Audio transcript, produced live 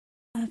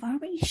I've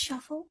already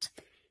shuffled,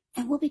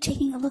 and we'll be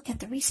taking a look at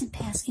the recent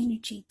past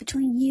energy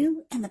between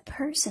you and the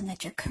person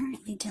that you're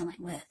currently dealing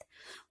with.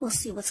 We'll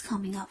see what's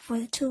coming up for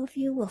the two of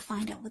you. We'll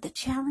find out what the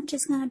challenge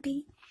is going to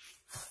be.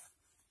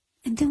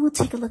 And then we'll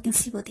take a look and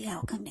see what the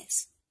outcome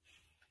is.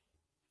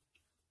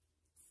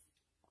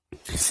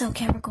 So,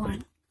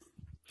 Capricorn,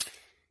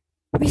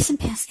 recent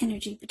past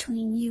energy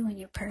between you and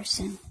your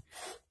person.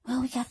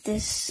 Well, we got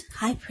this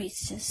High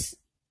Priestess,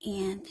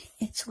 and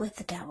it's with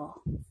the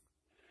Devil.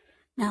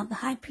 Now, the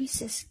High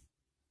Priestess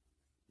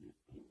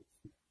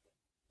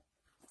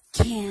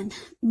can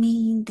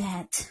mean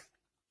that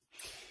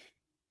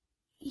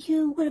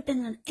you would have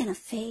been in a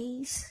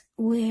phase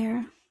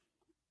where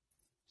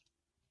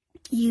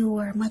you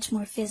were much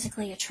more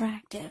physically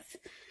attractive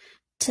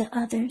to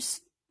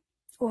others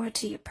or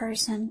to your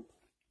person.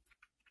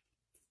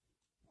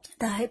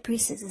 The High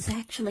Priestess is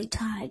actually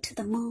tied to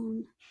the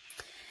moon.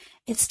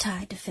 It's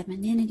tied to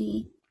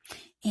femininity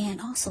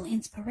and also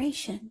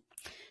inspiration.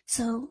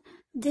 So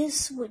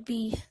this would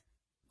be,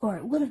 or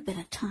it would have been,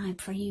 a time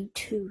for you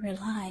to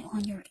rely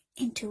on your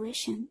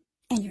intuition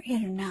and your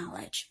inner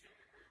knowledge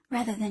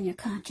rather than your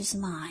conscious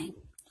mind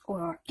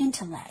or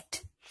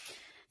intellect.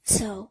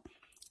 So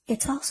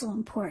it's also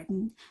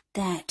important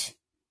that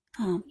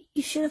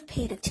you should have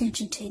paid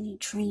attention to any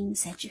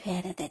dreams that you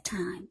had at that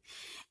time.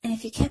 And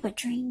if you kept a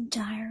dream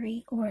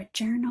diary or a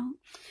journal,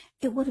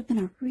 it would have been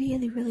a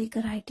really, really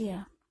good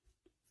idea.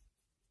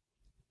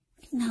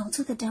 Now,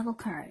 to the Devil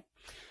card.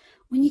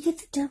 When you get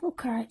the Devil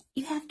card,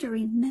 you have to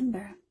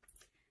remember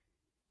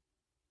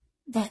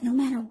that no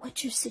matter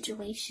what your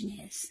situation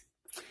is,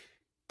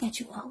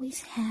 that you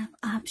always have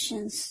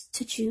options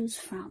to choose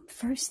from.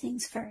 First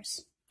things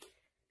first.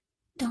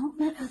 Don't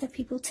let other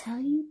people tell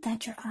you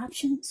that your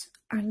options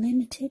are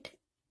limited.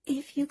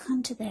 If you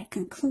come to that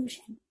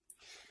conclusion,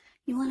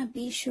 you want to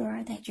be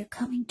sure that you're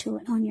coming to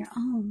it on your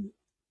own.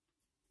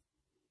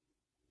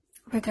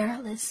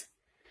 Regardless,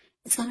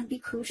 it's going to be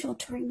crucial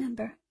to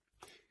remember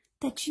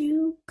that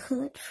you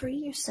could free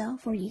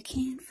yourself, or you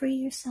can free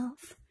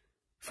yourself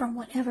from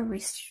whatever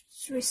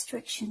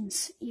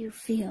restrictions you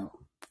feel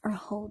are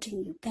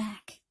holding you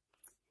back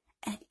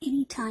at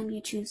any time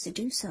you choose to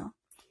do so.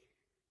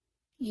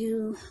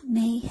 You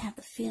may have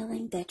the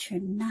feeling that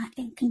you're not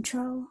in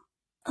control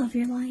of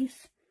your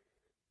life.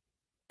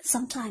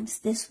 Sometimes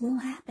this will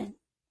happen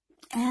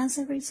as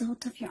a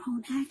result of your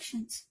own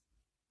actions,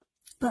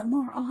 but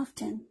more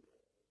often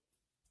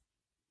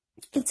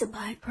it's a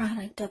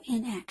byproduct of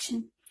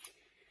inaction.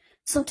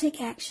 So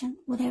take action,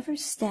 whatever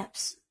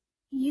steps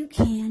you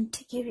can,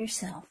 to give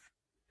yourself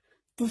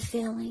the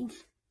feeling,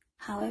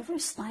 however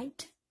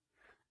slight,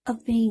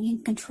 of being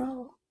in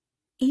control.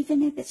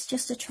 Even if it's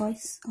just a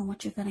choice on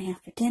what you're going to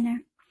have for dinner.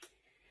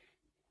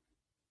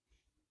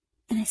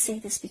 And I say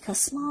this because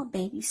small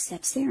baby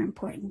steps, they're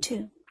important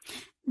too.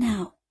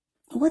 Now,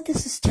 what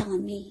this is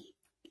telling me,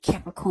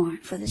 Capricorn,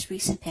 for this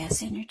recent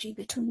past energy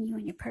between you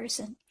and your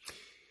person,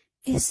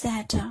 is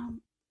that,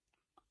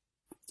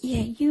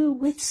 you're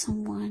with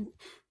someone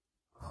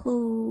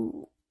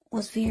who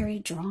was very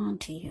drawn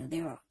to you.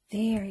 They were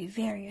very,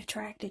 very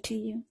attracted to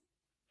you.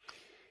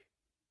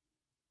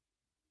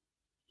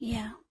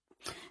 Yeah.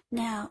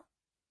 Now,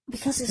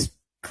 because it's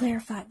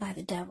clarified by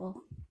the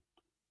Devil,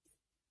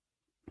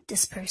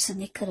 this person,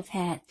 they could have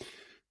had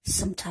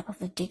some type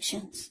of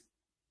addictions.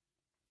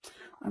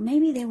 Or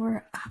maybe they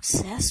were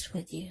obsessed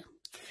with you.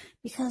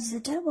 Because the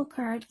Devil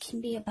card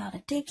can be about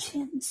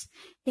addictions.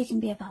 It can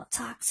be about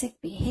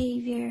toxic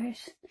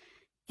behaviors.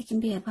 It can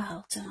be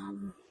about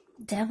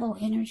devil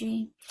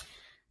energy.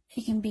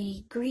 It can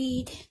be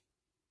greed,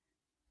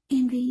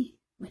 envy,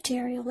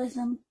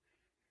 materialism,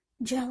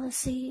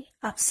 jealousy,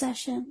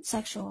 obsession,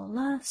 sexual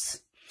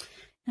lust.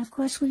 And of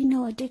course, we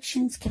know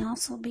addictions can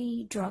also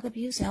be drug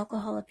abuse,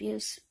 alcohol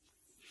abuse.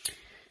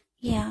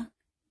 Yeah,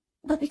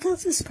 but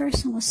because this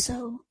person was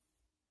so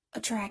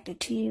attracted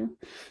to you,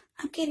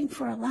 I'm getting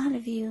for a lot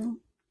of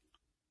you,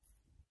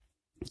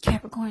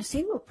 Capricorns,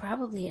 they were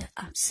probably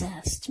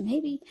obsessed.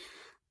 Maybe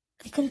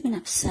they could have been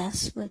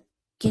obsessed with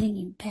getting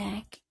you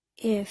back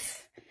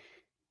if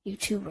you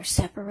two were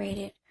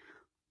separated.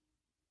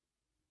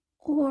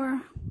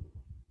 Or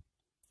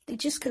they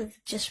just could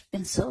have just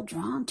been so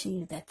drawn to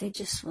you that they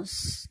just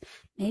was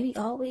maybe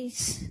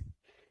always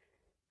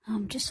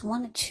just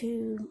wanted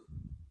to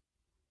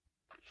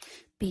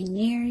be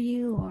near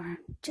you, or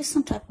just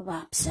some type of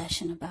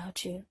obsession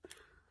about you.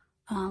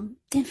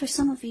 Then for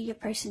some of you, your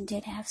person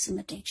did have some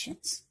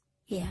addictions.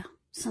 Yeah,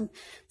 some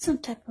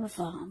type of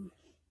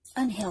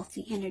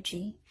unhealthy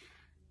energy,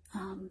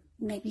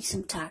 maybe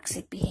some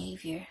toxic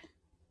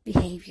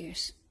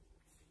behaviors.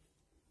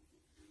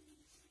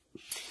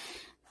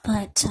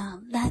 But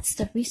that's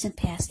the recent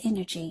past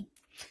energy.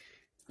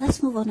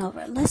 Let's move on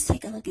over. Let's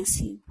take a look and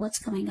see what's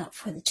coming up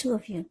for the two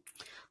of you.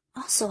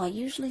 Also, I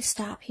usually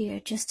stop here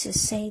just to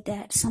say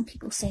that some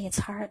people say it's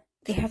hard.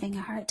 They're having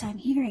a hard time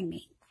hearing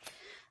me.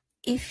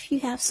 If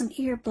you have some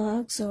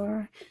earbuds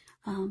or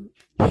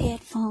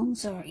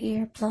headphones or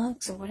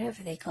earplugs or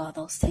whatever they call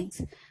those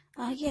things,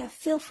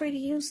 feel free to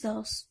use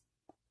those.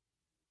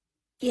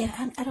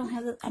 yeah, I don't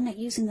have, I'm not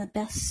using the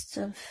best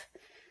of,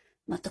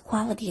 but the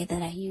quality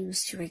that I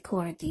use to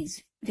record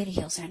these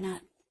videos are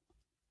not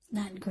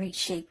in great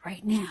shape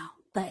right now,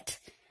 but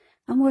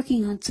I'm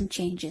working on some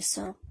changes.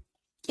 So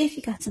if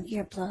you got some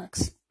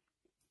earbuds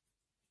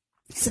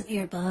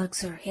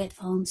or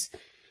headphones,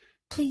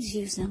 please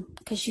use them,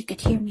 because you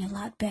could hear me a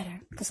lot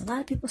better, because a lot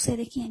of people say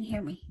they can't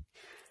hear me.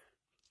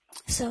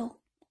 So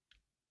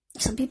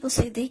some people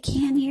say they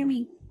can hear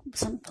me.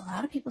 A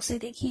lot of people say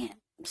they can't.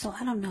 So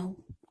I don't know.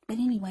 But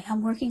anyway,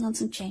 I'm working on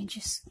some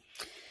changes.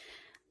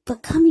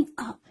 But coming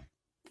up,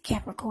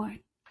 Capricorn,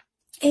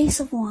 Ace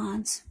of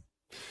Wands.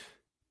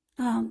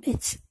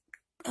 It's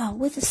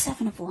with the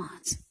Seven of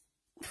Wands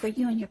for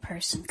you and your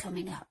person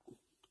coming up.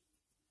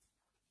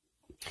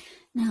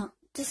 Now,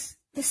 this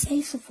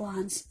Ace of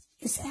Wands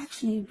is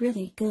actually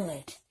really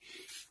good.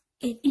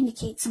 It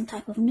indicates some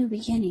type of new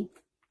beginning.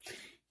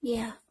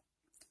 Yeah,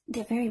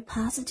 they're very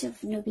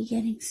positive new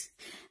beginnings.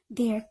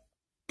 They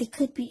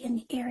could be in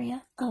the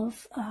area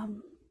of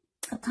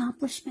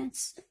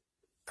accomplishments,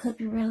 could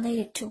be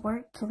related to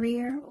work,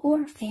 career,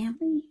 or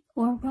family,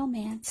 or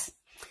romance.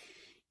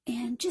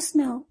 And just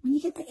know, when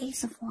you get the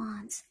Ace of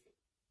Wands,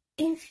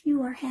 if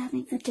you are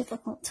having a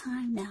difficult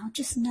time now,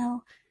 just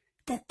know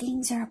that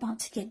things are about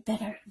to get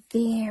better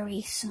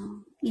very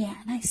soon. Yeah,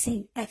 and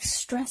I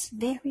stress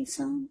very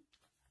soon,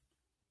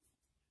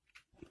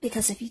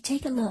 because if you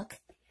take a look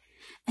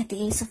at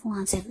the Ace of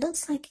Wands, it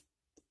looks like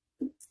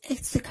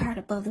it's the card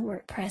above the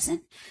word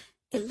present.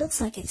 It looks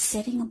like it's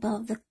sitting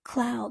above the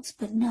clouds,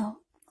 but no,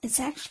 it's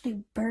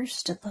actually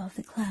burst above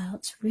the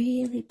clouds,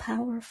 really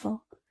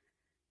powerful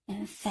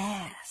and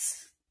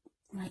fast,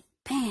 like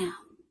bam.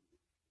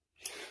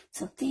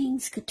 So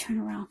things could turn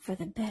around for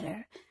the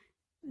better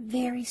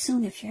very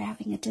soon if you're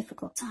having a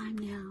difficult time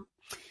now.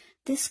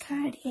 This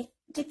card, it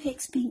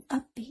depicts being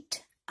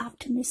upbeat,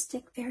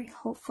 optimistic, very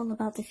hopeful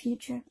about the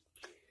future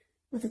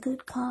with a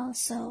good cause.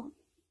 So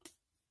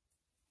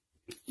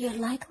you're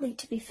likely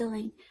to be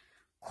feeling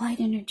quite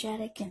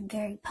energetic and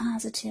very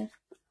positive,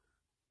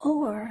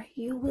 or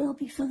you will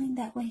be feeling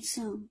that way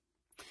soon.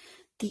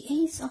 The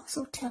Ace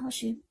also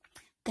tells you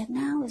that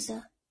now is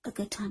a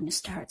good time to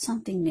start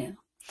something new.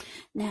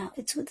 Now,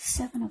 it's with the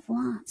Seven of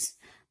Wands.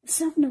 The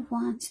Seven of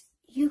Wands,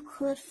 you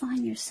could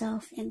find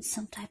yourself in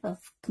some type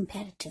of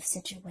competitive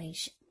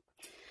situation.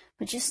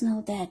 But just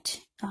know that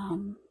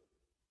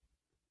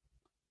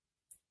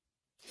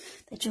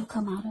that you'll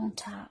come out on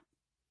top.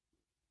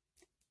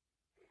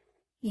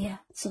 Yeah,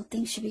 so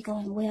things should be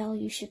going well.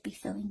 You should be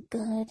feeling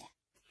good.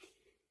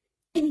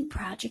 Any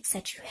projects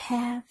that you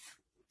have,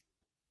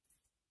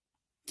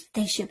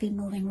 they should be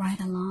moving right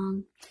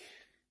along.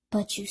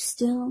 But you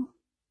still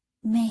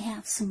may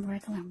have some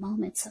regular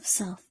moments of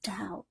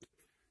self-doubt.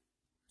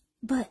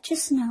 But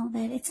just know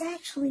that it's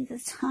actually the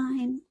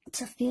time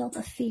to feel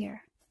the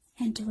fear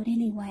and do it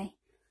anyway.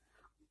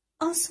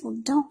 Also,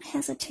 don't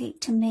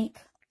hesitate to make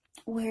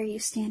where you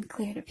stand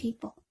clear to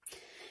people.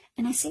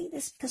 And I say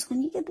this because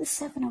when you get the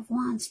Seven of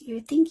Wands, your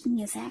thinking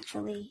is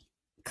actually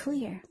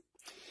clear.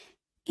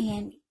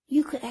 And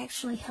you could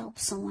actually help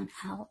someone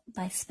out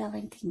by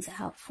spelling things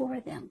out for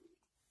them.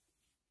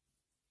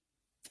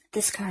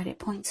 This card, it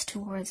points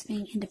towards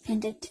being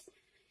independent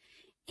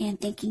and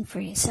thinking for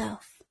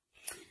yourself.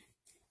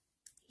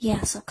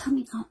 Yeah, so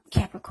coming up,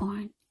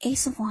 Capricorn,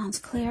 Ace of Wands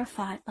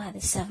clarified by the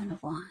Seven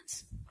of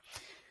Wands.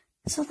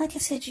 So like I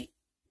said,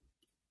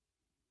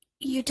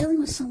 you're dealing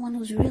with someone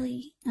who's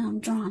really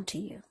drawn to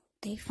you.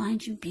 They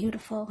find you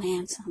beautiful,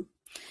 handsome.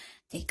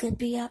 They could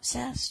be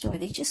obsessed, or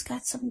they just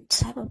got some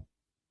type of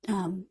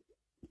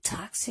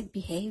toxic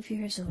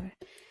behaviors, or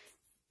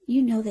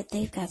you know that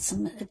they've got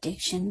some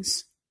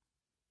addictions.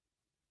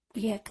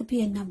 Yeah, it could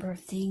be a number of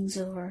things,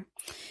 or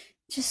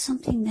just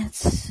something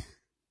that's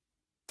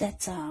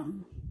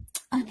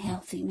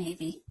unhealthy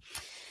maybe.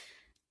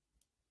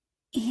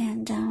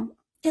 And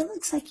it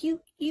looks like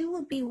you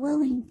would be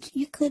willing,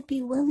 you could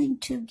be willing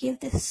to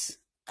give this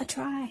a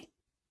try.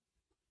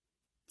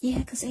 Yeah,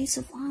 because Ace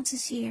of Wands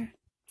is here.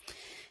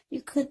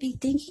 You could be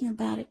thinking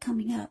about it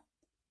coming up,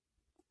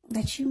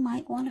 that you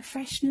might want a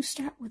fresh new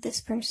start with this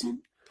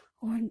person,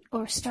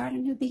 or start a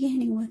new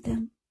beginning with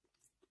them.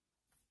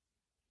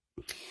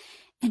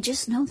 And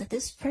just know that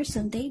this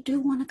person, they do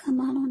want to come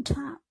out on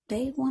top.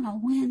 They want to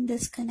win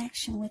this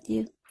connection with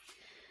you.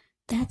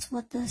 That's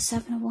what the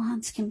Seven of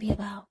Wands can be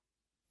about.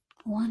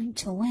 Wanting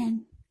to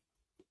win.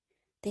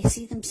 They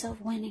see themselves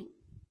winning.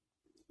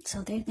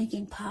 So they're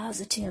thinking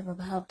positive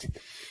about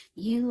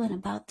you and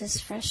about this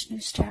fresh new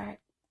start.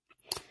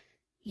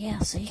 Yeah,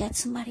 so you got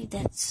somebody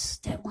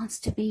that wants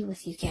to be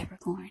with you,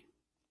 Capricorn.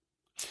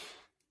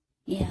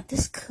 Yeah,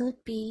 this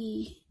could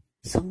be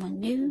someone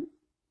new,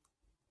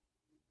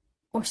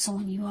 or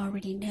someone you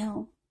already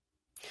know,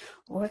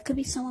 or it could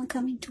be someone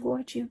coming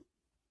towards you.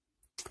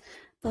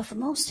 But for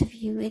most of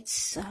you,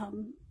 it's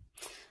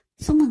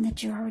someone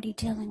that you're already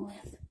dealing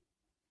with.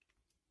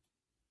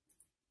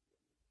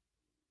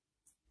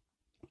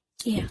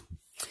 Yeah.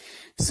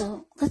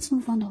 So let's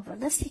move on over.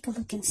 Let's take a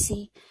look and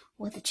see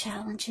what the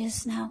challenge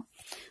is. Now,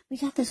 we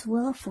got this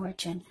Wheel of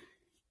Fortune.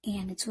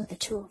 and it's with the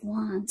Two of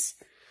Wands.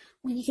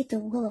 When you get the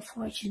Wheel of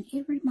Fortune,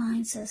 it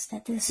reminds us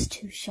that this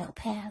too shall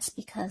pass,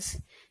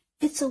 because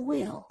it's a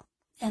wheel,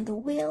 and the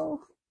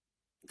wheel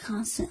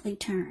constantly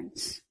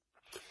turns.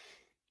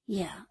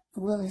 Yeah,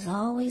 the wheel is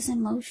always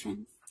in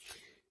motion.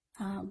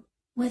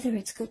 Whether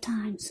it's good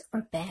times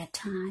or bad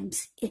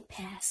times, it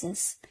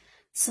passes.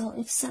 So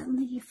if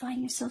suddenly you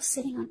find yourself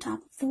sitting on top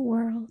of the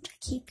world,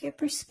 keep your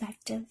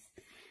perspective,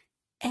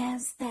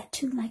 as that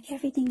too, like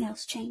everything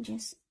else,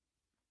 changes.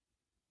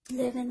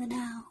 Live in the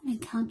now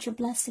and count your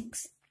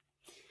blessings.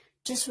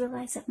 Just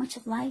realize that much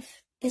of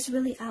life is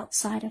really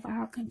outside of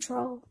our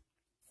control.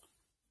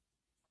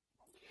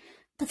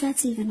 But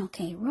that's even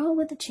okay. Roll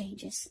with the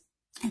changes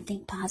and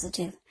think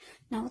positive.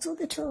 Now, it's with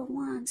the Two of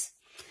Wands.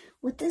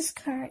 With this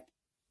card,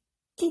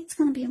 it's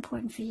going to be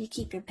important for you to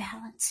keep your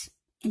balance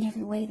in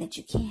every way that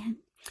you can,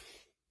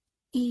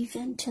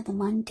 even to the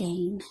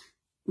mundane,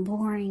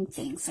 boring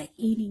things like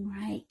eating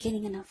right,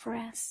 getting enough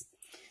rest.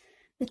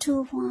 The Two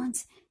of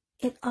Wands,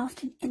 it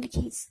often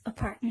indicates a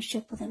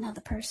partnership with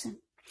another person.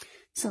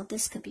 So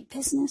this could be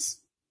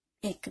business,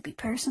 it could be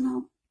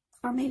personal,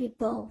 or maybe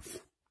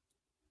both.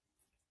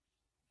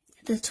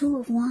 The Two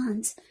of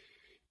Wands,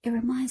 it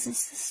reminds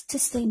us to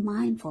stay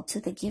mindful to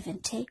the give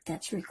and take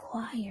that's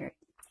required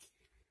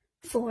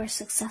for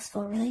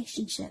successful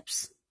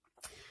relationships.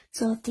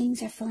 So if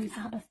things are feeling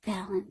out of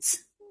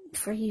balance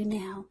for you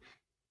now,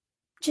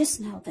 just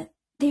know that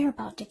they're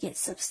about to get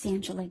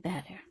substantially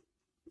better.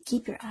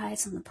 Keep your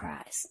eyes on the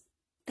prize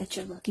that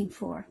you're looking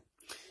for.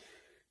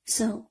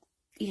 So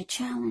your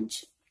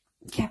challenge,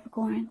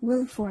 Capricorn,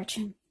 Wheel of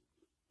Fortune,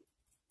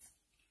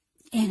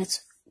 and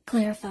it's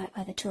clarified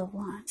by the Two of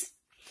Wands.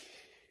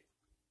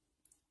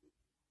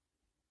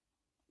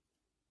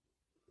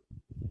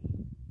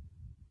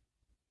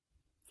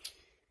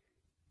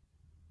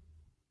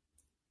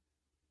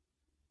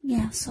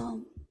 Yeah,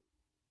 so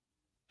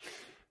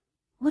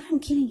what I'm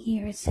getting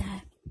here is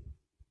that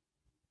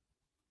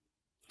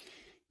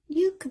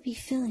you could be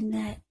feeling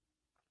that,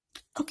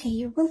 okay,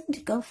 you're willing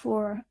to go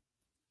for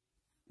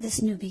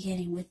this new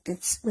beginning with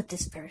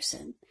this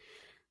person,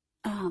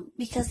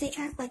 because they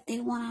act like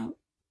they want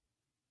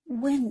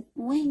to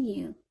win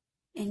you,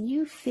 and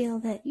you feel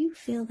that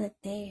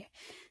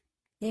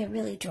they're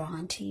really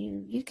drawn to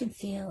you. You can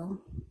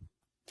feel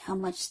how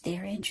much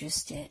they're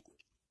interested.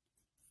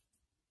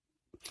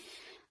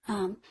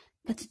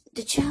 But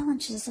the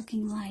challenge is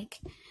looking like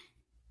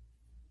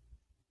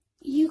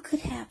you could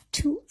have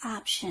two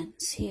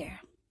options here.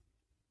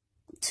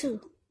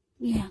 Two.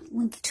 Yeah,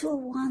 when the Two of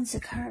Wands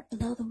occur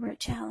below the word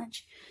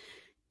challenge,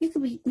 you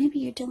could be, maybe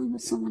you're dealing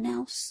with someone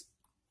else,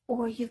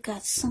 or you've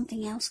got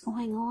something else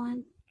going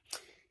on,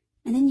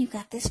 and then you've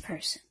got this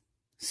person.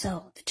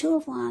 So the Two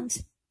of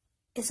Wands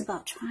is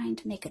about trying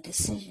to make a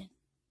decision.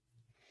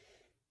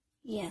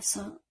 Yeah,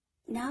 so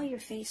now you're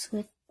faced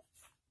with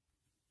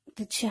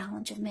the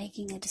challenge of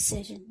making a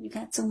decision. You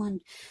got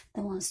someone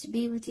that wants to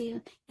be with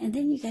you, and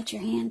then you got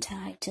your hand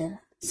tied to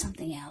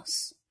something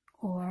else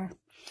or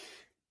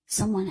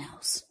someone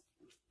else.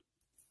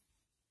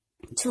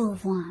 Two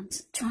of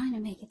Wands, trying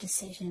to make a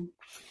decision,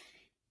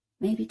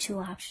 maybe two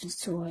options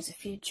towards the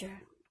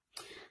future.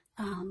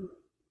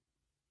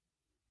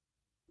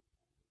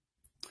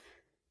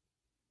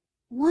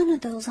 One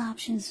of those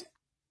options,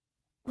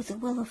 with the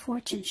Wheel of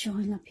Fortune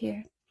showing up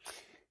here,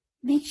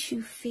 makes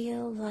you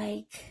feel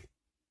like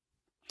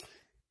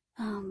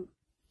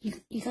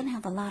you're going to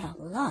have a lot of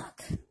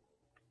luck.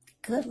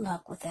 Good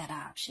luck with that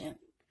option.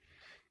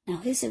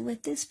 Now, is it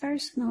with this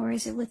person or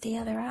is it with the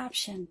other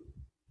option?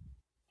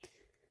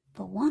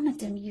 But one of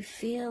them you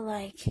feel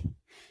like,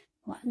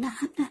 well,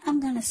 I'm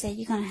going to say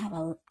you're going to have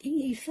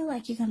you feel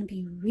like you're going to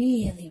be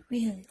really,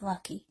 really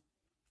lucky.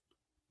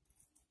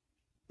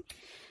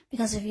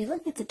 Because if you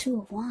look at the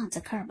Two of Wands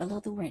occur below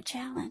the word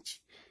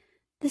challenge,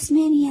 this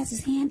man, he has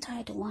his hand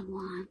tied to one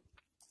wand,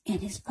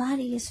 and his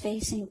body is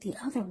facing the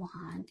other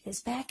wand.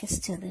 His back is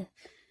to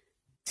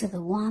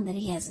the wand that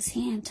he has his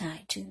hand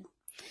tied to.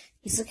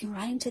 He's looking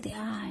right into the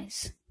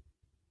eyes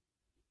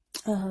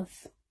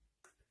of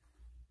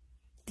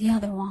the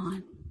other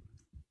wand.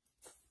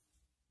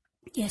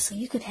 Yeah, so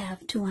you could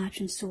have two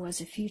options towards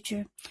the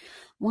future.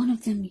 One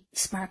of them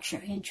sparks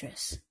your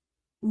interest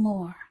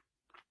more.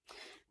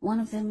 One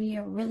of them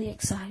you're really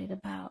excited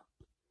about.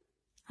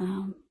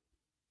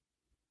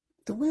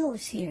 The Wheel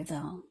is here,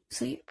 though.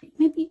 So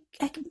maybe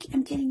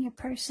I'm getting your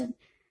person.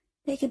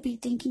 They could be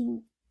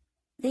thinking,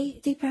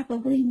 they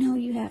probably know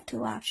you have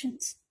two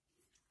options.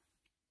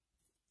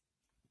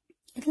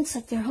 It looks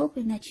like they're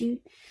hoping that you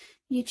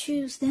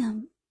choose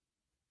them.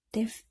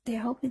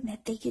 They're hoping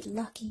that they get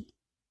lucky.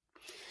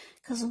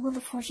 Because the Wheel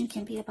of Fortune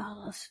can be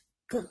about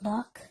good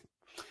luck.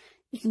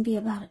 It can be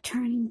about a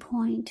turning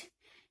point.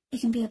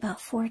 It can be about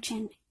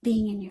fortune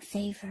being in your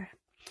favor.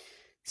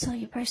 So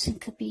your person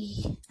could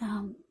be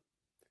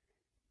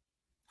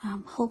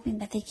hoping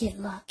that they get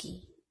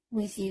lucky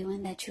with you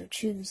and that you'll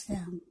choose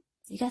them.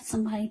 You got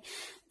somebody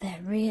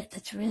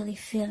that's really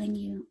feeling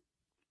you.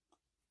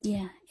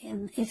 Yeah,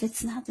 and if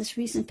it's not this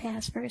recent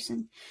past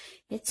person,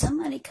 it's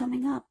somebody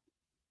coming up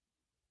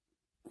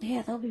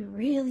Yeah, they'll be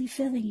really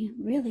feeling you,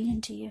 really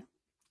into you.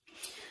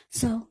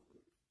 So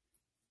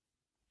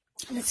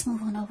let's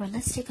move on over.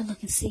 Let's take a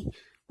look and see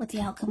what the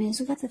outcome is.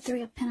 We got the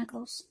Three of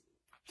Pentacles,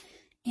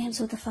 ends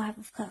with the Five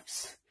of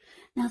Cups.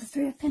 Now, the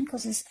Three of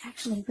Pentacles is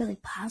actually really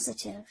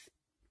positive,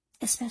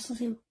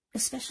 especially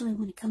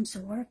when it comes to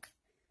work,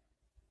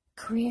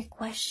 career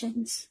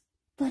questions.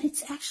 But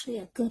it's actually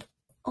a good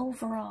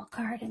overall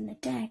card in the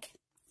deck.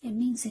 It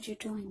means that you're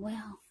doing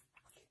well.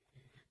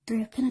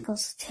 Three of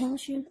Pentacles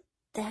tells you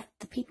that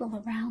the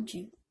people around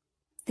you,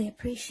 they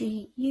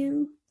appreciate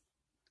you,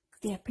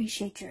 they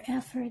appreciate your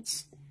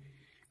efforts,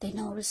 they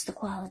notice the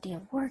quality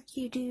of work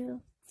you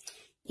do,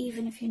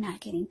 even if you're not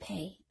getting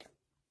paid.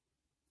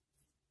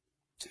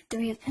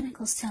 Three of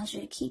Pentacles tells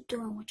you to keep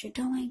doing what you're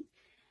doing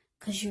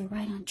because you're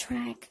right on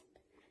track.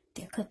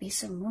 There could be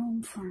some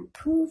room for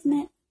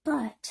improvement,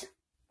 but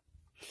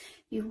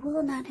you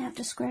will not have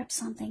to scrap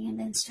something and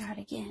then start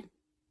again.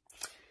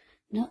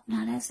 No,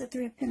 not as the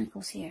Three of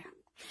Pentacles here.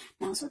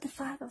 Now it's with the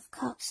Five of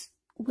Cups,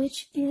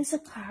 which is a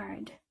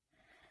card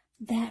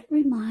that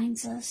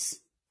reminds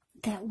us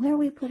that where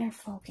we put our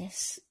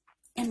focus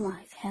in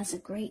life has a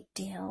great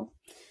deal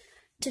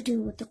to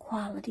do with the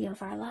quality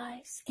of our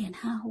lives and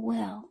how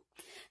well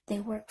they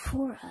work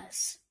for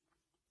us.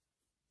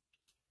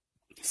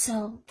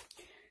 So,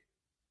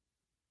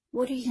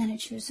 what are you going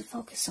to choose to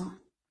focus on?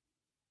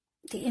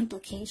 The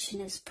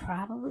implication is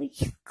probably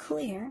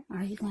clear.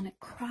 Are you going to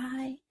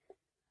cry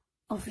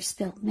over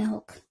spilled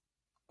milk,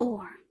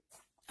 or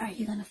are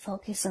you going to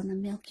focus on the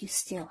milk you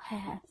still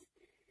have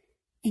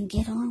and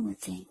get on with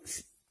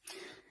things?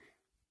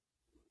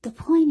 The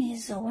point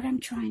is, or what I'm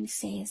trying to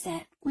say is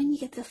that when you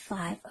get the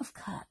Five of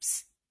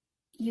Cups,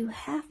 you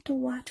have to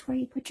watch where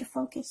you put your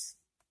focus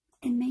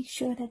and make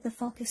sure that the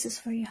focus is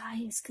for your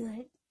highest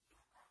good.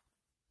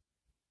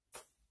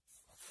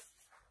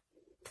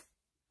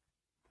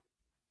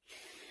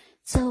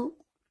 So,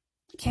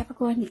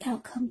 Capricorn, the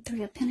outcome,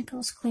 Three of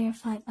Pentacles,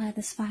 clarified by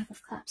this Five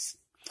of Cups.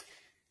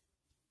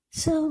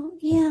 So,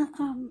 yeah,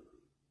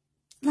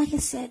 like I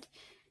said,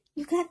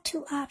 you got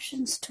two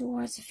options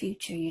towards the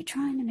future. You're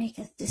trying to make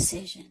a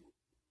decision.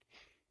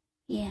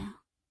 Yeah.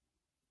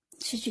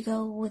 Should you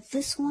go with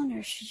this one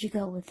or should you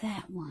go with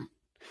that one?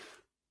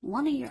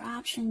 One of your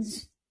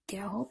options,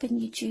 they're hoping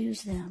you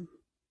choose them.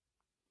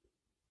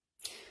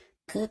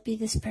 Could be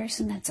this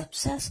person that's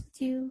obsessed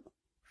with you,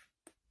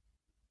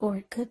 or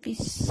it could be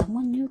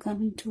someone new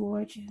coming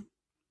towards you.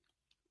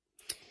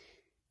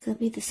 Could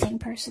be the same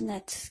person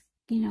that's,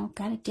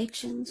 got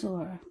addictions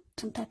or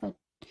some type of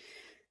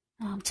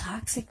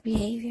toxic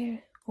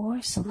behavior,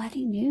 or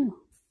somebody new,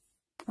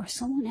 or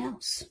someone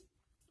else.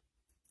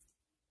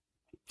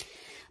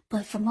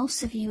 But for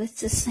most of you,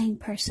 it's the same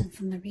person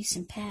from the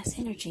recent past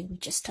energy we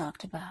just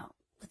talked about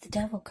with the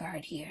Devil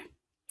card here.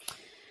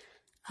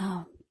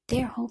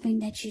 They're hoping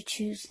that you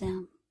choose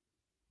them.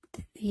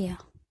 Yeah.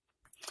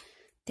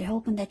 They're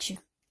hoping that you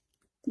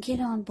get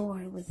on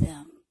board with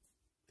them.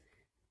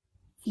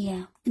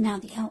 Yeah. Now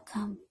the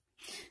outcome,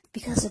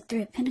 because the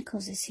Three of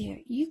Pentacles is here,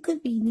 you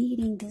could be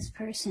needing this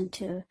person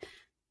to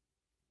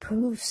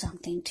prove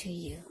something to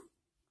you.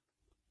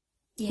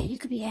 Yeah, you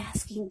could be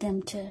asking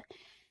them to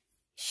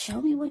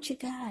show me what you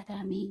got.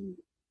 I mean,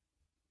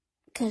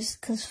 because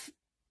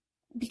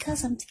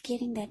I'm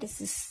getting that it's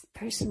this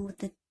person with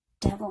the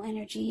Devil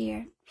energy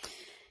here,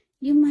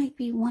 you might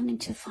be wanting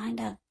to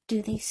find out,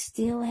 do they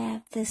still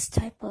have this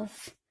type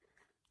of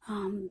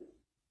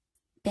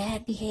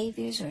bad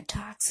behaviors or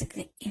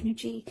toxic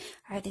energy?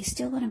 Are they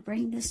still going to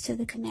bring this to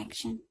the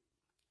connection?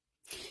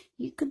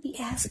 You could be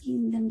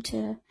asking them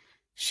to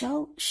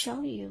show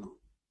you,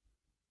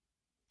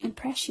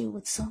 impress you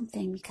with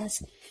something,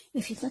 because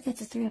if you look at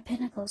the Three of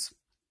Pentacles,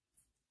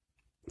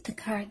 the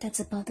card that's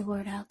above the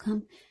word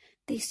outcome,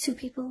 these two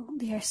people,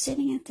 they are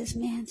sitting at this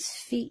man's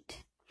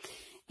feet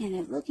and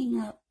they're looking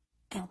up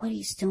at what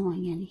he's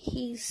doing, and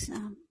he's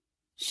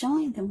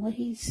showing them what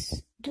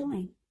he's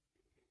doing.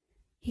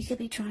 He could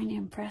be trying to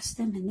impress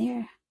them, and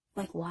they're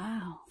like,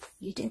 wow,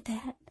 you did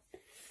that?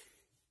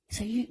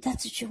 So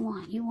that's what you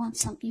want. You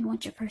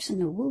want your person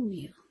to woo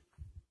you.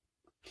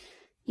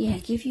 Yeah,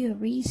 give you a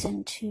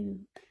reason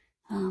to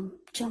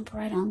jump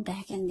right on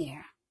back in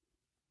there.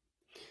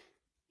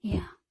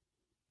 Yeah.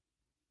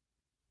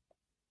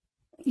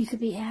 You could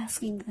be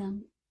asking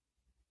them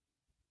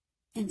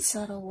in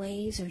subtle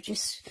ways or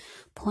just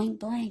point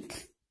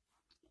blank,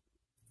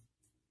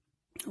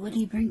 what do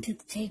you bring to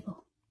the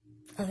table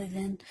other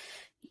than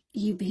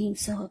you being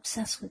so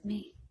obsessed with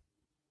me?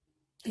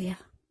 Yeah.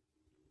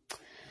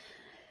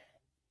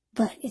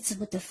 But it's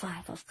with the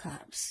Five of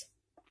Cups.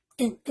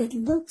 It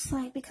looks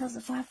like, because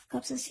the Five of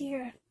Cups is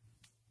here,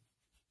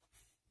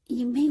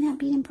 you may not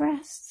be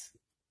impressed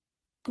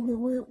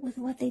with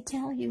what they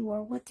tell you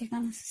or what they're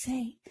going to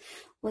say,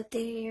 what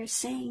they're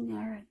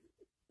saying,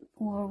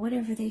 or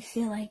whatever they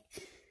feel like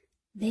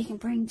they can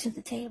bring to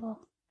the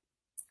table.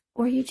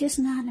 Or you're just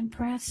not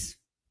impressed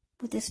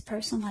with this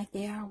person like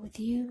they are with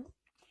you.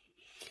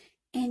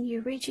 And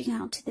you're reaching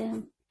out to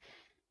them,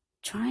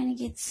 trying to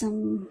get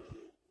some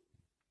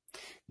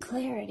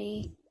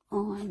clarity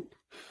on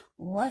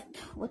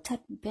what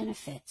type of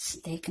benefits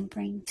they can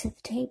bring to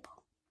the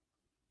table.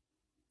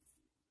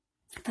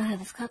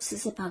 Five of Cups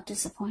is about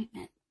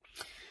disappointment.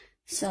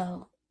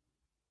 So,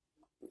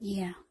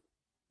 yeah,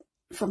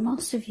 for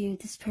most of you,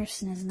 this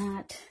person is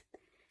not,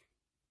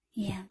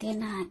 they're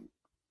not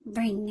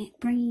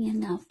bringing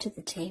enough to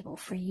the table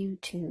for you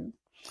to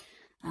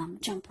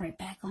jump right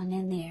back on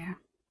in there.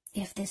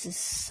 If this is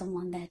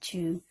someone that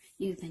you've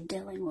been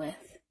dealing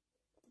with,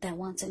 that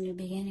wants a new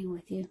beginning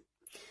with you.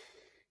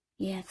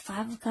 Yeah,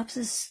 Five of Cups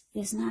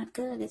is not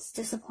good. It's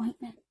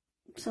disappointment.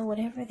 So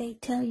whatever they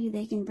tell you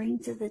they can bring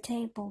to the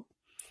table,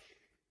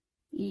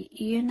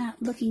 you're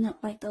not looking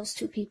up like those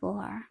two people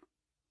are.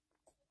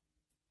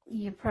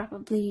 You're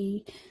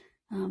probably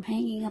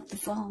hanging up the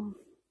phone.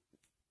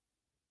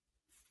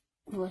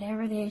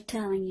 Whatever they're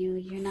telling you,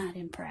 you're not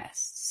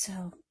impressed.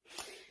 So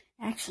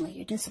actually,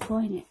 you're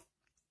disappointed.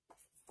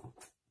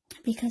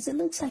 Because it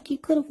looks like you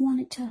could have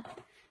wanted to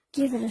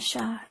give it a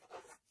shot.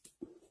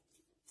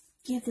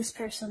 Give this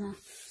person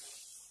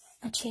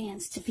a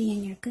chance to be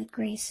in your good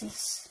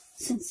graces,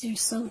 since they're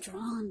so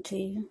drawn to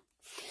you.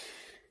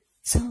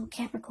 So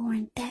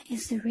Capricorn, that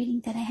is the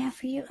reading that I have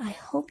for you. I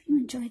hope you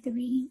enjoyed the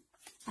reading.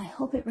 I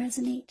hope it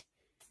resonated.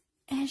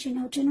 As you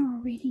know,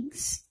 general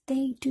readings,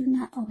 they do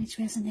not always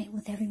resonate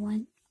with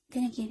everyone.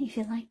 Then again, if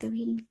you like the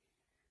reading,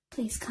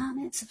 please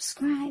comment,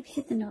 subscribe,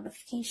 hit the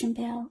notification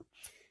bell.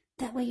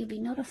 That way you'll be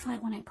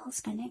notified when I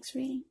post my next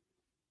reading.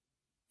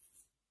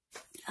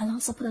 I'll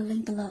also put a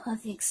link below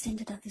of the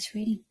extended of this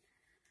reading,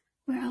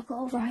 where I'll go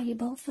over how you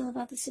both feel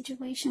about the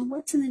situation,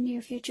 what's in the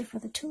near future for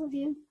the two of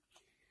you,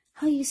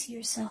 how you see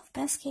yourself,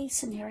 best case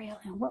scenario,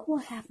 and what will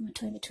happen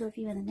between the two of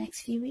you in the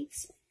next few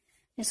weeks.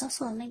 There's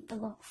also a link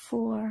below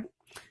for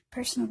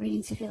personal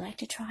readings if you'd like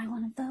to try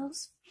one of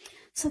those.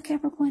 So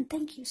Capricorn,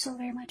 thank you so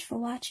very much for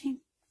watching.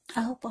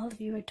 I hope all of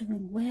you are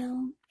doing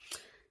well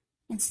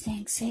and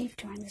staying safe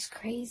during this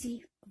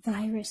crazy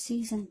virus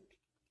season.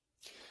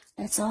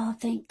 Let's all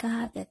thank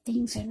God that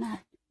things are not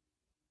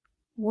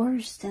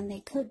worse than they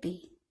could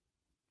be.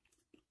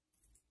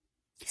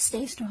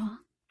 Stay strong.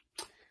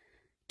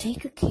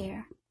 Take good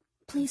care.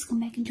 Please come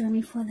back and join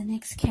me for the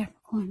next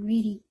Capricorn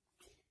reading.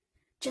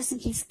 Just in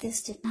case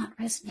this did not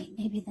resonate,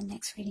 maybe the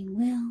next reading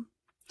will.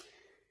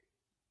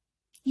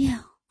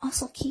 Yeah,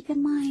 also keep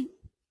in mind,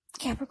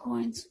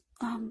 Capricorns,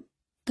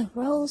 the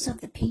roles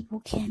of the people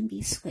can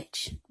be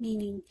switched,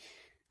 meaning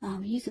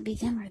you could be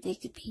them or they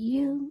could be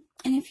you.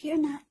 And if you're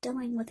not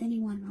dealing with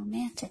anyone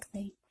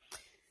romantically,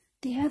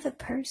 the other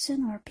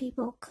person or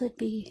people could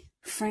be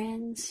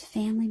friends,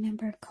 family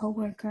member,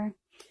 co-worker,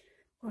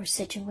 or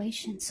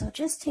situation. So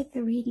just take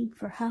the reading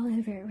for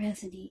however it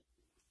resonates.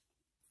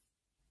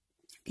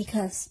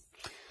 Because,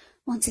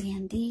 once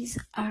again, these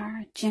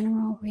are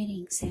general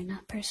readings. They're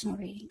not personal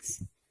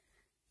readings.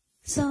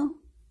 So,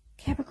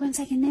 Capricorns,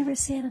 I can never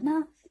say it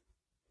enough.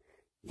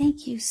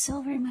 Thank you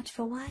so very much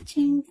for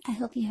watching. I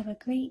hope you have a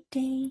great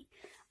day.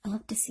 I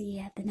hope to see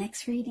you at the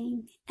next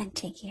reading, and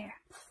take care.